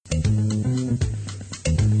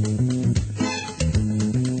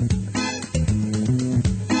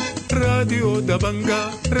راديو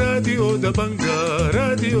دبنقا راديو دبنقا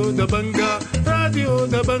راديو دبنقا راديو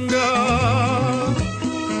دبنقا.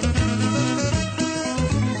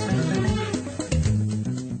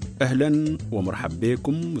 أهلا ومرحبا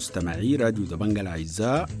بكم مستمعي راديو دبنقا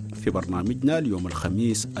الأعزاء في برنامجنا اليوم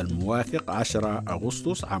الخميس الموافق 10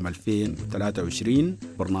 أغسطس عام 2023.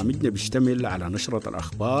 برنامجنا بيشتمل على نشرة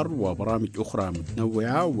الأخبار وبرامج أخرى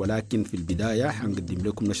متنوعة، ولكن في البداية حنقدم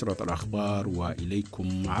لكم نشرة الأخبار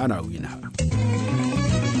وإليكم عناوينها.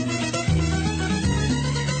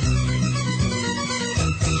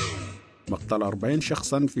 مقتل 40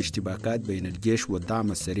 شخصا في اشتباكات بين الجيش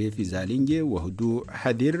والدعم السريع في زالينجي، وهدوء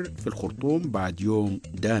حذر في الخرطوم بعد يوم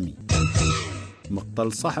دامي.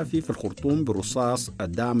 مقتل صحفي في الخرطوم برصاص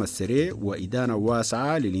الدعم السريع، وإدانة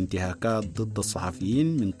واسعة للانتهاكات ضد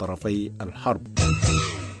الصحفيين من طرفي الحرب.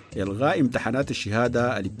 إلغاء امتحانات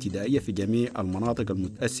الشهادة الابتدائية في جميع المناطق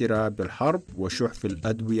المتأثرة بالحرب، وشح في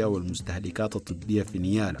الأدوية والمستهلكات الطبية في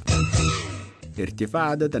نيالا. ارتفاع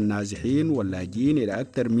عدد النازحين واللاجئين إلى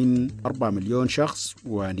أكثر من 4 مليون شخص،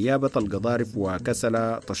 ونيابة القضارف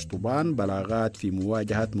وكسلة تشطبان بلاغات في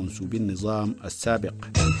مواجهة منسوبي النظام السابق.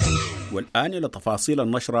 والآن إلى تفاصيل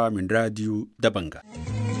النشرة من راديو دبنقا.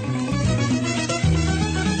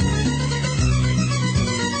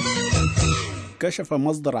 كشف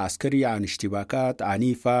مصدر عسكري عن اشتباكات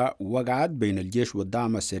عنيفة وقعت بين الجيش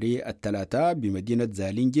والدعم السريع الثلاثة بمدينة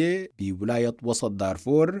زالينجي بولاية وسط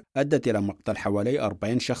دارفور، أدت إلى مقتل حوالي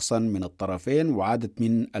 40 شخصا من الطرفين وعدد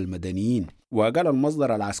من المدنيين. وقال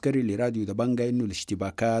المصدر العسكري لراديو دبنقا إنه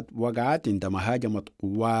الاشتباكات وقعت عندما هاجمت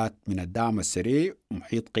قوات من الدعم السريع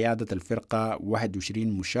محيط قيادة الفرقة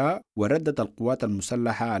 21 مشاة، وردت القوات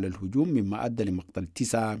المسلحة على الهجوم، مما أدى لمقتل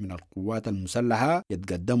 9 من القوات المسلحة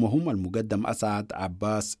يتقدمهم المقدم أسعد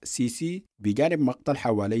عباس سيسي، بجانب مقتل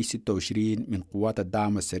حوالي 26 من قوات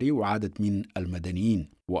الدعم السريع وعدد من المدنيين.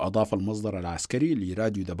 وأضاف المصدر العسكري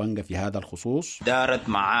لراديو دبنقا في هذا الخصوص: دارت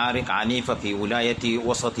معارك عنيفة في ولاية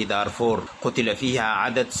وسط دارفور قتل فيها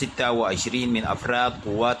عدد 26 من أفراد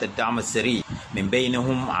قوات الدعم السريع، من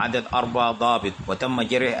بينهم عدد 4 ضابط، وتم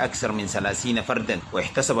جرح أكثر من 30 فردا.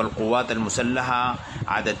 واحتسب القوات المسلحة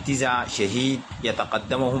عدد 9 شهيد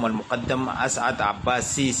يتقدمهم المقدم أسعد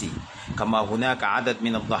عباس سيسي، كما هناك عدد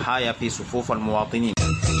من الضحايا في صفوف المواطنين.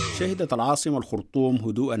 شهدت العاصمة الخرطوم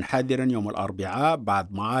هدوءا حذرا يوم الأربعاء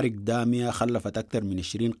بعد معارك دامية خلفت أكثر من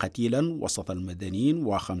 20 قتيلا وسط المدنيين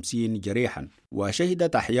و50 جريحا.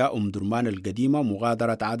 وشهدت أحياء أم درمان القديمة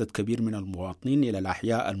مغادرة عدد كبير من المواطنين إلى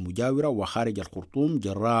الأحياء المجاورة وخارج الخرطوم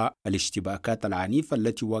جراء الاشتباكات العنيفة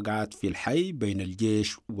التي وقعت في الحي بين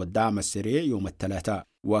الجيش والدعم السريع يوم الثلاثاء.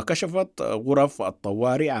 وكشفت غرف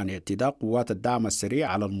الطوارئ عن اعتداء قوات الدعم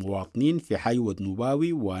السريع على المواطنين في حي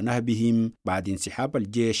ودنوباوي ونهبهم بعد انسحاب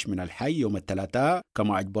الجيش من الحي يوم الثلاثاء،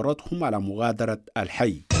 كما أجبرتهم على مغادرة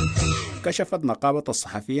الحي. كشفت نقابة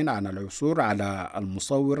الصحفيين عن العثور على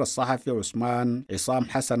المصور الصحفي عصام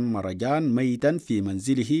حسن مرجان ميتا في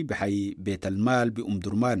منزله بحي بيت المال بأم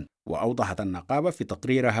درمان. وأوضحت النقابة في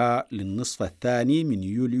تقريرها للنصف الثاني من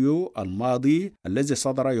يوليو الماضي الذي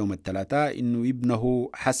صدر يوم الثلاثاء إنه ابنه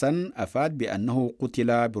حسن أفاد بأنه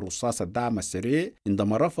قتل برصاص الدعم السريع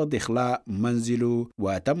عندما رفض إخلاء منزله،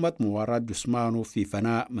 وتمت مواراة جثمانه في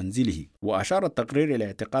فناء منزله. وأشار التقرير إلى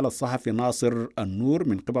اعتقال الصحفي ناصر النور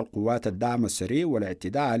من قبل قوات الدعم السريع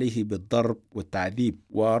والاعتداء عليه بالضرب والتعذيب.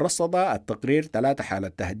 ورصد التقرير 3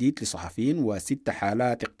 حالات تهديد لصحفيين و6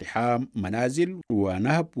 حالات اقتحام منازل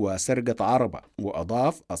ونهب وسرقة عربة.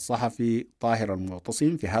 وأضاف الصحفي طاهر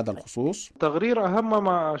المعتصم في هذا الخصوص: تقرير أهم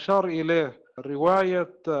ما أشار إليه رواية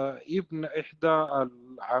ابن إحدى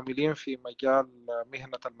العاملين في مجال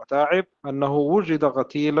مهنة المتاعب أنه وجد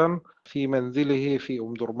قتيلا في منزله في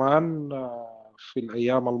أم درمان في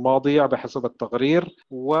الأيام الماضية بحسب التقرير،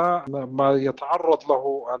 وما يتعرض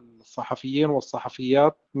له الصحفيين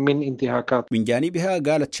والصحفيات من انتهاكات. من جانبها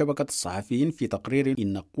قالت شبكة الصحفيين في تقرير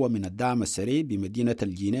إن قوة من الدعم السريع بمدينة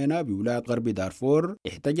الجنينة بولاية غرب دارفور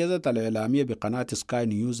احتجزت الإعلامية بقناة سكاي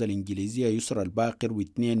نيوز الإنجليزية يسرى الباقر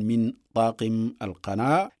و2 من طاقم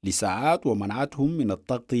القناة لساعات، ومنعتهم من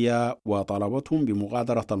التغطية وطلبتهم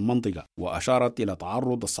بمغادرة المنطقة. وأشارت إلى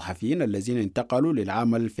تعرض الصحفيين الذين انتقلوا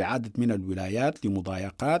للعمل في عدد من الولايات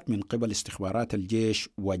لمضايقات من قبل استخبارات الجيش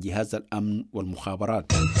وجهاز الأمن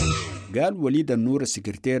والمخابرات. قال وليد النور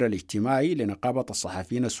السكرتير الاجتماعي لنقابة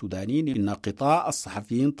الصحفيين السودانيين إن قطاع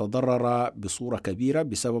الصحفيين تضرر بصورة كبيرة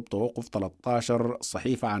بسبب توقف 13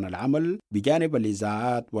 صحيفة عن العمل بجانب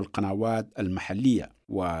الإذاعات والقنوات المحلية.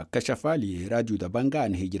 وكشف لراديو دبنقا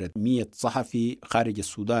عن هجرة 100 صحفي خارج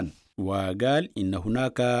السودان. وقال إن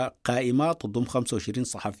هناك قائمة تضم 25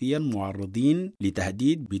 صحفيا معرضين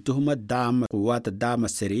لتهديد بتهمة دعم قوات الدعم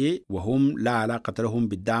السريع وهم لا علاقة لهم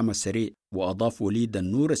بالدعم السريع. وأضاف وليد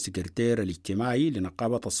النور السكرتير الاجتماعي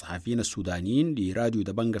لنقابة الصحفيين السودانيين لراديو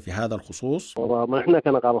دبنقا في هذا الخصوص: وما احنا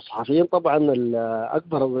كنقابة الصحفيين طبعا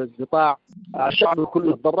الأكبر قطاع الشعب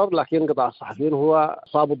كله تضرر، لكن قطاع الصحفيين هو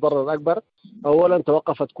صاب الضرر الأكبر. أولا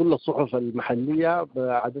توقفت كل الصحف المحلية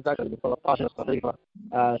بعدد أكثر من 13 صحيفة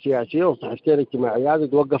سياسية وصحفتين اجتماعيات،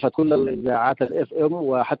 توقفت كل الإذاعات الFM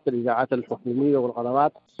وحتى الإذاعات الحكومية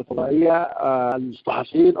والقنوات الفضائية.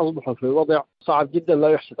 الصحفيين أصبحوا في وضع صعب جدا لا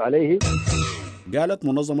يحسد عليه. قالت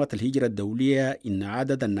منظمة الهجرة الدولية إن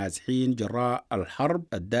عدد النازحين جراء الحرب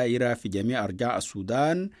الدائرة في جميع أرجاء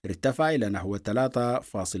السودان ارتفع إلى نحو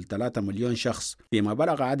 3.3 مليون شخص، فيما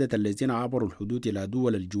بلغ عدد الذين عبروا الحدود إلى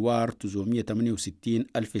دول الجوار 968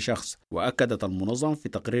 ألف شخص. وأكدت المنظمة في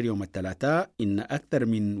تقرير يوم الثلاثاء إن أكثر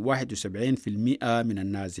من 71% من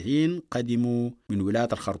النازحين قدموا من ولاية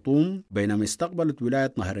الخرطوم، بينما استقبلت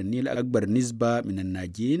ولاية نهر النيل أكبر نسبة من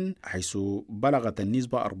الناجين حيث بلغت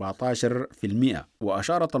النسبة 14%.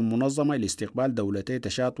 وأشارت المنظمة إلى استقبال دولتي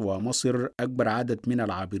تشاد ومصر أكبر عدد من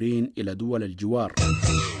العابرين إلى دول الجوار.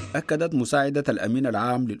 أكدت مساعدة الأمين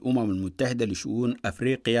العام للأمم المتحدة لشؤون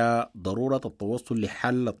أفريقيا ضرورة التوصل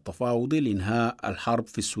لحل التفاوضي لإنهاء الحرب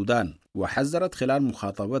في السودان، وحذرت خلال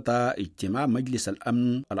مخاطبتها اجتماع مجلس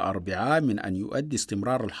الأمن الأربعاء من أن يؤدي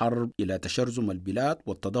استمرار الحرب إلى تشرذم البلاد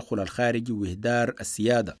والتدخل الخارجي وإهدار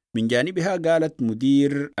السيادة. من جانبها قالت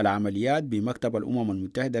مدير العمليات بمكتب الأمم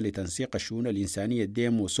المتحدة لتنسيق الشؤون الإنسانية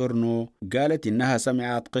ديمو سورنو، قالت إنها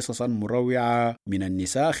سمعت قصصا مروعة من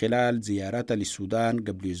النساء خلال زيارتها للسودان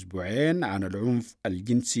قبل أسبوعين عن العنف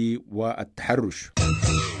الجنسي والتحرش.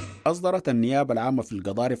 أصدرت النيابة العامة في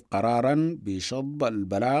القضارف قراراً بشطب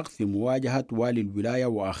البلاغ في مواجهة والي الولاية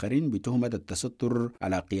وآخرين بتهمة التستر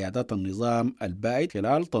على قيادات النظام البائد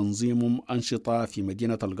خلال تنظيم أنشطة في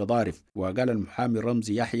مدينة القضارف. وقال المحامي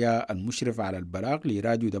رمزي يحيى المشرف على البلاغ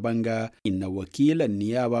لراديو دبنقا إن وكيل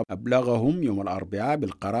النيابة أبلغهم يوم الأربعاء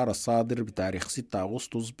بالقرار الصادر بتاريخ 6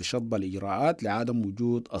 أغسطس بشطب الإجراءات لعدم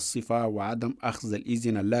وجود الصفة وعدم أخذ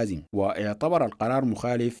الإذن اللازم، واعتبر القرار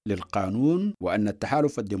مخالف للقانون، وأن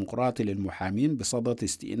التحالف الديمقراطي للمحامين بصدد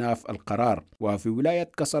استئناف القرار. وفي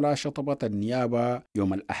ولاية كسلا شطبت النيابة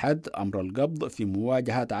يوم الأحد أمر القبض في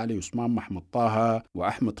مواجهة علي عثمان محمد طه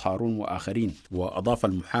وأحمد هارون وآخرين. وأضاف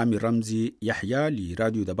المحامي رمزي يحيى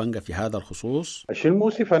لراديو دبنقا في هذا الخصوص: الشيء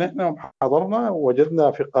المؤسف أن احنا حضرنا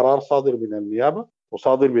وجدنا في قرار صادر من النيابة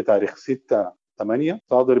وصادر بتاريخ 6/8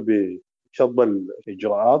 صادر شطب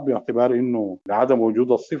الإجراءات باعتبار إنه لعدم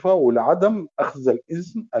وجود الصفة ولعدم أخذ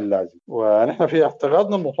الإذن اللازم. ونحن في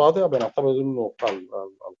اعتقادنا المتواضع بنعتبر إنه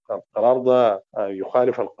القرار ده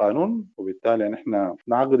يخالف القانون، وبالتالي نحن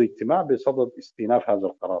نعقد اجتماع بصدد استئناف هذا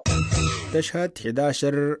القرار. تشهد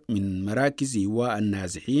 11 من مراكز إيواء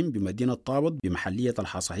النازحين بمدينة طابط بمحلية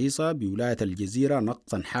الحصحيصة بولاية الجزيرة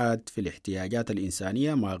نقصا حاد في الاحتياجات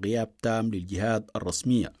الإنسانية مع غياب تام للجهات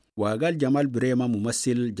الرسمية. وقال جمال بريمة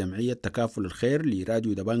ممثل جمعية تكافل الخير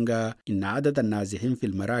لراديو دبنقا إن عدد النازحين في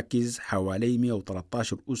المراكز حوالي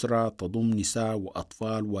 113 أسرة تضم نساء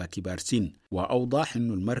وأطفال وكبار سن. وأوضح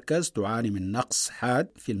أن المركز تعاني من نقص حاد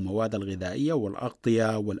في المواد الغذائية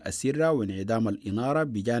والأغطية والأسرة وانعدام الإنارة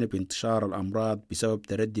بجانب انتشار الأمراض بسبب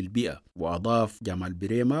تردي البيئة. وأضاف جمال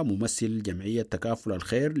بريمة ممثل جمعية تكافل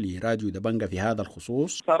الخير لراديو دبنقا في هذا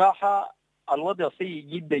الخصوص: صراحة الوضع سيء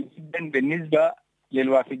جدا جدا بالنسبة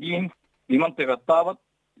للوافدين بمنطقة طابط،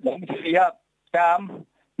 لأن في غياب تام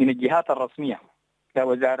من الجهات الرسمية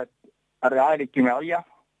كوزارة الرعاية الاجتماعية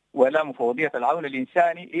ولا مفوضية العون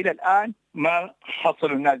الإنساني. إلى الآن ما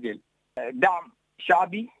حصلوا النازل دعم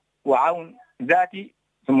شعبي وعون ذاتي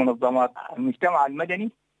في منظمات المجتمع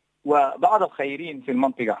المدني وبعض الخيرين في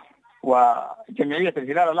المنطقة، وجمعية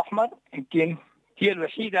الهلال الأحمر يمكن هي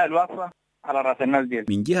الوحيدة الواقفة على رأس الناس دي.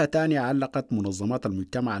 من جهة تانية علقت منظمات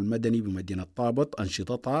المجتمع المدني بمدينة طابط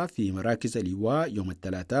أنشطتها في مراكز الإيواء يوم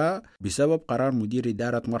الثلاثاء بسبب قرار مدير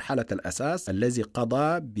إدارة مرحلة الأساس الذي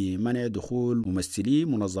قضى بمنع دخول ممثلي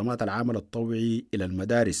منظمات العمل الطوعي إلى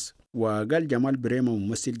المدارس. وقال جمال بريمة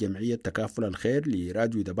ممثل جمعية تكافل الخير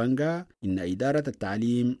لراديو دبنقا إن إدارة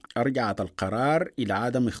التعليم أرجعت القرار إلى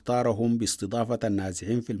عدم اختارهم باستضافة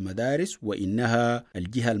النازحين في المدارس، وإنها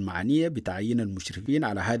الجهة المعنية بتعيين المشرفين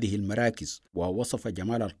على هذه المراكز. ووصف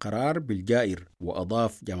جمال القرار بالجائر.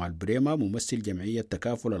 وأضاف جمال بريمة ممثل جمعية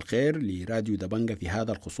تكافل الخير لراديو دبنقا في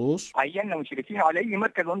هذا الخصوص: عيننا مشرفين على أي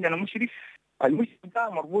مركز عندنا مشرف، المشرف ده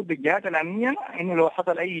مربوط بالجهات الأمنية، إنه لو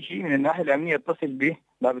حصل أي شيء من الناحية الأمنية يتصل به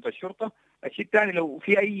ضابط الشرطة. الشيء الثاني لو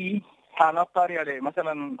في أي حالات طارئة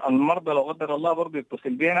مثلا المرضى لو قدر الله برضه يتصل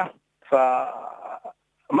بينا.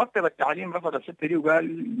 مكتب التعليم رفض الحته دي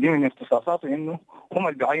وقال دي من اختصاصاته انه هم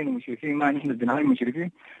اللي بيعينوا مشرفين ما نحن اللي بنعين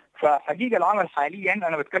مشرفين. فحقيقه العمل حاليا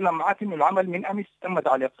انا بتكلم معاك انه العمل من امس تم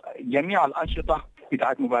تعليق جميع الانشطه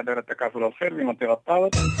بتاعت مبادره تكافل الخير في منطقه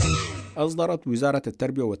طابت. أصدرت وزارة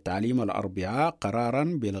التربية والتعليم الأربعاء قراراً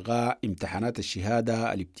بإلغاء امتحانات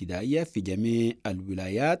الشهادة الابتدائية في جميع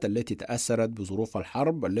الولايات التي تأثرت بظروف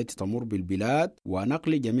الحرب التي تمر بالبلاد،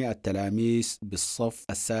 ونقل جميع التلاميذ بالصف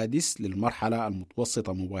السادس للمرحلة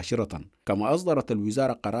المتوسطة مباشرة. كما أصدرت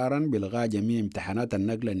الوزارة قراراً بإلغاء جميع امتحانات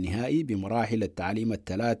النقل النهائي بمراحل التعليم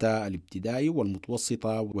الثلاثة الابتدائي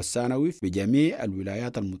والمتوسطة والثانوي في جميع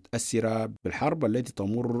الولايات المتأثرة بالحرب التي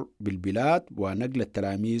تمر بالبلاد، ونقل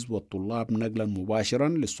التلاميذ والطلاب نقلا مباشرا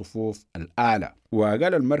للصفوف الأعلى.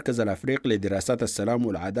 وقال المركز الأفريقي لدراسات السلام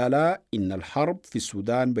والعدالة إن الحرب في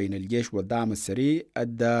السودان بين الجيش والدعم السريع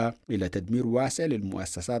أدى إلى تدمير واسع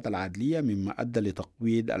للمؤسسات العدلية، مما أدى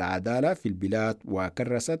لتقويض العدالة في البلاد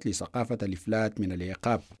وكرست لثقافة الإفلات من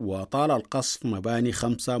العقاب. وطال القصف مباني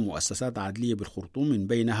 5 مؤسسات عدلية بالخرطوم، من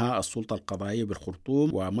بينها السلطة القضائية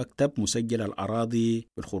بالخرطوم ومكتب مسجل الأراضي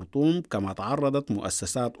بالخرطوم، كما تعرضت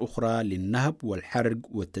مؤسسات أخرى للنهب والحرق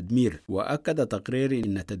والتدمير. وأكد تقرير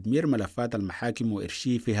إن تدمير ملفات المحاكم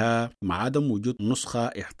وإرشيفها مع عدم وجود نسخة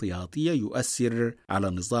احتياطية يؤثر على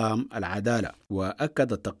نظام العدالة.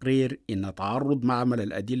 وأكد التقرير إن تعرض معمل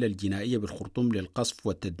الأدلة الجنائية بالخرطوم للقصف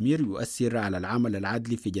والتدمير يؤثر على العمل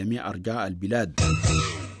العدلي في جميع أرجاء البلاد.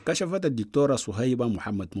 كشفت الدكتورة صهيبة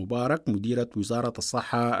محمد مبارك مديرة وزارة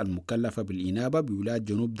الصحة المكلفة بالإنابة بولاية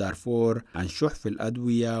جنوب دارفور عن شح في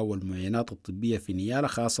الأدوية والمعينات الطبية في نيالا،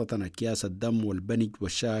 خاصة أكياس الدم والبنج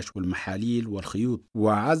والشاش والمحاليل والخيوط.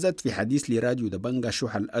 وعزت في حديث لراديو دبنقا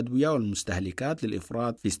شح الأدوية والمستهلكات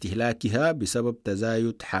للإفراط في استهلاكها بسبب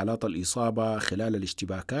تزايد حالات الإصابة خلال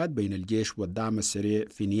الاشتباكات بين الجيش والدعم السريع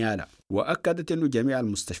في نيالا. وأكدت أن جميع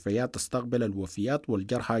المستشفيات تستقبل الوفيات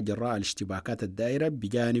والجرحى جراء الاشتباكات الدائرة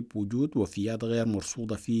بجانب وجود وفيات غير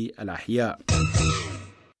مرصودة في الأحياء.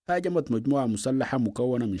 هاجمت مجموعة مسلحة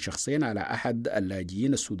مكونة من شخصين على أحد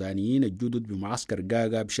اللاجئين السودانيين الجدد بمعسكر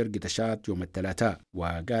قاقا بشرق تشات يوم الثلاثاء.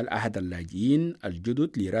 وقال أحد اللاجئين الجدد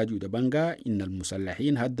لراديو دبنقا إن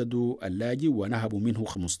المسلحين هددوا اللاجئ ونهبوا منه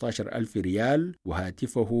 15,000 ريال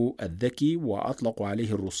وهاتفه الذكي، وأطلقوا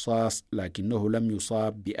عليه الرصاص لكنه لم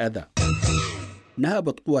يصاب بأذى.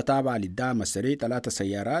 نهبت قوة تابعة للدعم السريع 3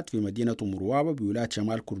 سيارات في مدينة مروابة بولاية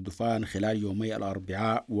شمال كردفان خلال يومي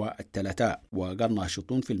الأربعاء والثلاثاء. وقال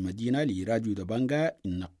ناشطون في المدينة لراديو دبنقا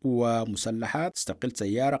إن قوة مسلحة تستقل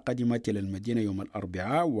سيارة قدمت إلى المدينة يوم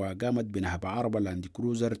الأربعاء وقامت بنهب عربة لاند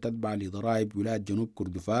كروزر تتبع لضرائب ولاية جنوب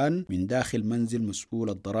كردفان من داخل منزل مسؤول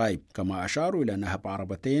الضرائب. كما أشاروا إلى نهب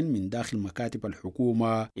عربتين من داخل مكاتب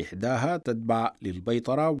الحكومة، إحداها تتبع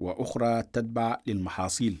للبيطرة وأخرى تتبع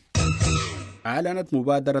للمحاصيل. أعلنت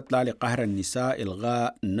مبادرة لا لقهر النساء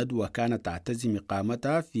إلغاء ندوة كانت تعتزم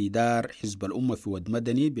إقامتها في دار حزب الأمة في ود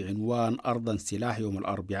مدني بعنوان أرض سلاح يوم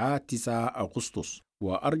الأربعاء 9 أغسطس.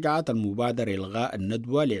 وأرجعت المبادرة إلغاء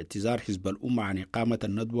الندوة لاعتذار حزب الأمة عن إقامة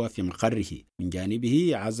الندوة في مقره. من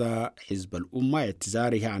جانبه عزى حزب الأمة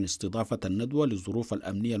اعتذاره عن استضافة الندوة للظروف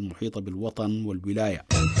الأمنية المحيطة بالوطن والولاية.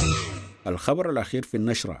 الخبر الأخير في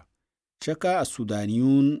النشرة: شكى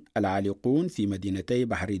السودانيون العالقون في مدينتي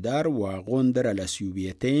بحر دار وغوندر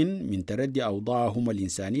الأثيوبيتين من تردي أوضاعهم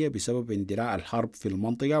الإنسانية بسبب اندلاع الحرب في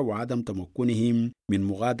المنطقة وعدم تمكنهم من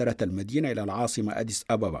مغادرة المدينة إلى العاصمة أديس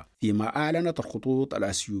أبابا. فيما أعلنت الخطوط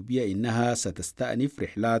الأثيوبية إنها ستستأنف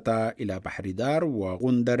رحلاتها إلى بحر دار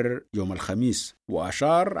وغوندر يوم الخميس.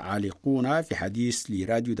 وأشار عالقون في حديث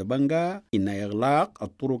لراديو دبنقا إن إغلاق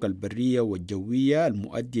الطرق البرية والجوية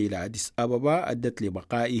المؤدية إلى أديس أبابا أدت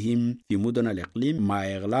لبقائهم في مدن الإقليم،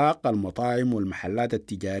 مع إغلاق المطاعم والمحلات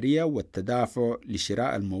التجارية والتدافع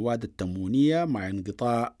لشراء المواد التموينية مع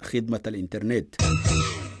انقطاع خدمة الإنترنت.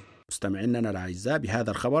 مستمعينا الأعزاء،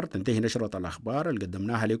 بهذا الخبر تنتهي نشرة الأخبار اللي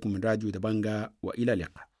قدمناها لكم من راديو دبنقا، وإلى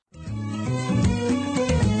اللقاء.